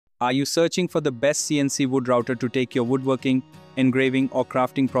Are you searching for the best CNC wood router to take your woodworking, engraving, or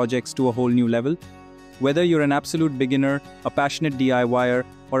crafting projects to a whole new level? Whether you're an absolute beginner, a passionate DIYer,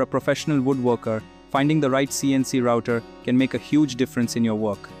 or a professional woodworker, finding the right CNC router can make a huge difference in your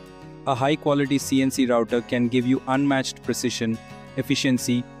work. A high-quality CNC router can give you unmatched precision,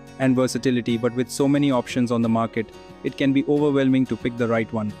 efficiency, and versatility, but with so many options on the market, it can be overwhelming to pick the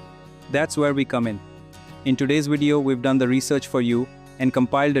right one. That's where we come in. In today's video, we've done the research for you and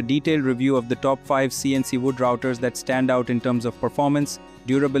compiled a detailed review of the top 5 CNC wood routers that stand out in terms of performance,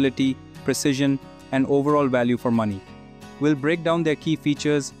 durability, precision, and overall value for money. We'll break down their key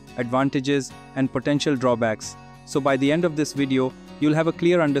features, advantages, and potential drawbacks, so by the end of this video, you'll have a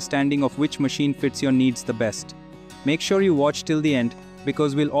clear understanding of which machine fits your needs the best. Make sure you watch till the end,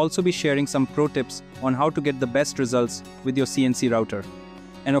 because we'll also be sharing some pro tips on how to get the best results with your CNC router.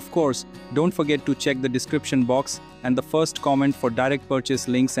 And of course, don't forget to check the description box and the first comment for direct purchase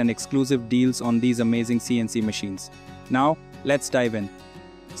links and exclusive deals on these amazing CNC machines. Now, let's dive in.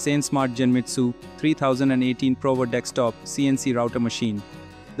 SainSmart Genmitsu 3018 Prover Desktop CNC Router Machine.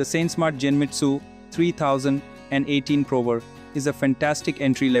 The SainSmart Genmitsu 3018 Prover is a fantastic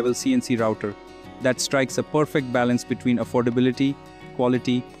entry-level CNC router that strikes a perfect balance between affordability,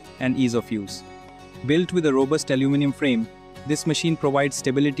 quality, and ease of use. Built with a robust aluminum frame, this machine provides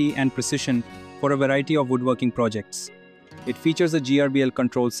stability and precision for a variety of woodworking projects. It features a GRBL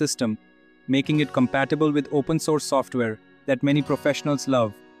control system, making it compatible with open-source software that many professionals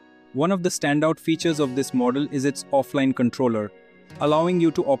love. One of the standout features of this model is its offline controller, allowing you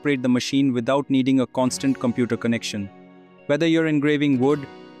to operate the machine without needing a constant computer connection. Whether you're engraving wood,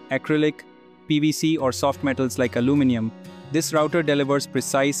 acrylic, PVC, or soft metals like aluminum, this router delivers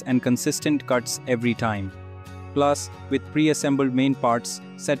precise and consistent cuts every time. Plus, with pre-assembled main parts,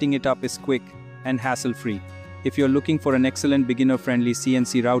 setting it up is quick and hassle-free. If you're looking for an excellent beginner-friendly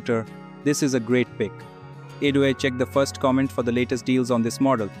CNC router, this is a great pick. Check the first comment for the latest deals on this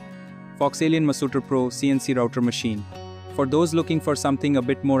model. Foxalian Masutra Pro CNC Router Machine. For those looking for something a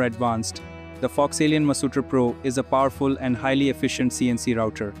bit more advanced, the Foxalian Masutra Pro is a powerful and highly efficient CNC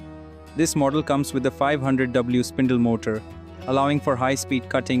router. This model comes with a 500W spindle motor, allowing for high-speed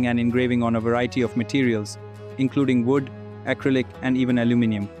cutting and engraving on a variety of materials, including wood, acrylic, and even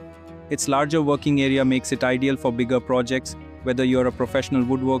aluminum. Its larger working area makes it ideal for bigger projects, whether you're a professional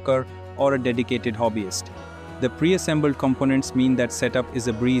woodworker or a dedicated hobbyist. The pre-assembled components mean that setup is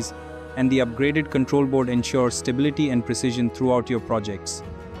a breeze, and the upgraded control board ensures stability and precision throughout your projects.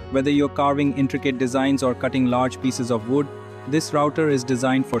 Whether you're carving intricate designs or cutting large pieces of wood, this router is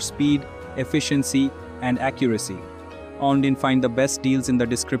designed for speed, efficiency, and accuracy. Online, find the best deals in the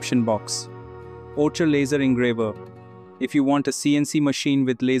description box. Ocher Laser Engraver. If you want a CNC machine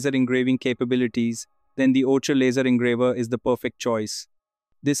with laser engraving capabilities, then the Ocher Laser Engraver is the perfect choice.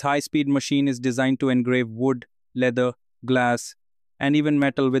 This high-speed machine is designed to engrave wood, leather, glass, and even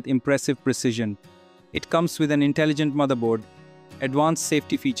metal with impressive precision. It comes with an intelligent motherboard, advanced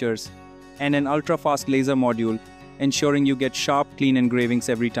safety features, and an ultra-fast laser module, ensuring you get sharp, clean engravings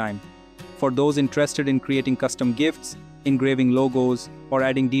every time. For those interested in creating custom gifts, engraving logos, or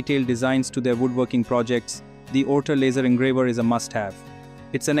adding detailed designs to their woodworking projects, the Ocher Laser Engraver is a must-have.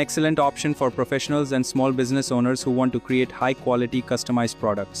 It's an excellent option for professionals and small business owners who want to create high-quality customized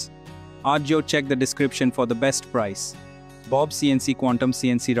products. Check the description for the best price. Bob CNC Quantum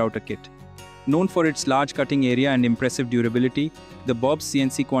CNC Router Kit. Known for its large cutting area and impressive durability, the Bob's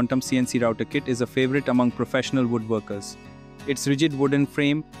CNC Quantum CNC Router Kit is a favorite among professional woodworkers. Its rigid wooden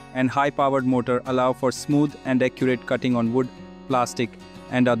frame and high-powered motor allow for smooth and accurate cutting on wood, plastic,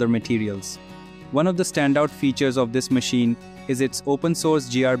 and other materials. One of the standout features of this machine is its open-source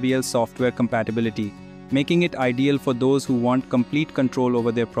GRBL software compatibility, making it ideal for those who want complete control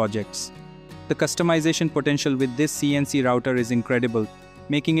over their projects. The customization potential with this CNC router is incredible,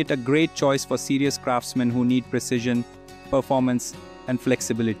 making it a great choice for serious craftsmen who need precision, performance, and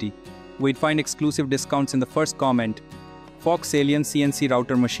flexibility. We'd find exclusive discounts in the first comment. Foxalian CNC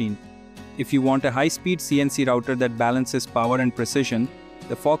Router Machine. If you want a high-speed CNC router that balances power and precision,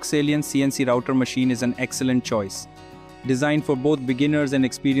 the Foxalian CNC Router Machine is an excellent choice. Designed for both beginners and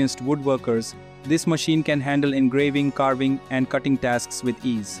experienced woodworkers, this machine can handle engraving, carving, and cutting tasks with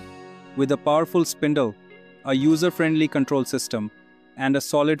ease. With a powerful spindle, a user-friendly control system, and a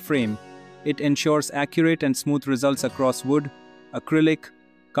solid frame, it ensures accurate and smooth results across wood, acrylic,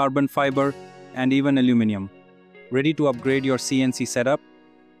 carbon fiber, and even aluminum. Ready to upgrade your CNC setup?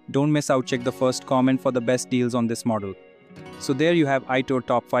 Don't miss out, check the first comment for the best deals on this model. So there you have our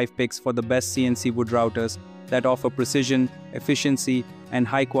top 5 picks for the best CNC wood routers that offer precision, efficiency, and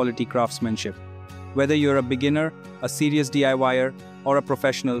high-quality craftsmanship. Whether you're a beginner, a serious DIYer, or a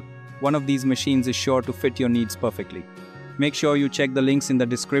professional, one of these machines is sure to fit your needs perfectly. Make sure you check the links in the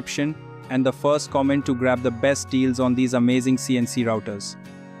description and the first comment to grab the best deals on these amazing CNC routers.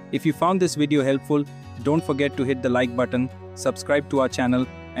 If you found this video helpful, don't forget to hit the like button, subscribe to our channel,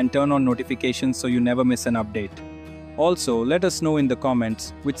 and turn on notifications so you never miss an update. Also, let us know in the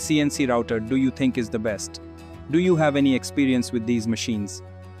comments which CNC router do you think is the best. Do you have any experience with these machines?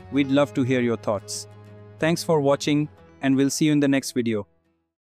 We'd love to hear your thoughts. Thanks for watching, and we'll see you in the next video.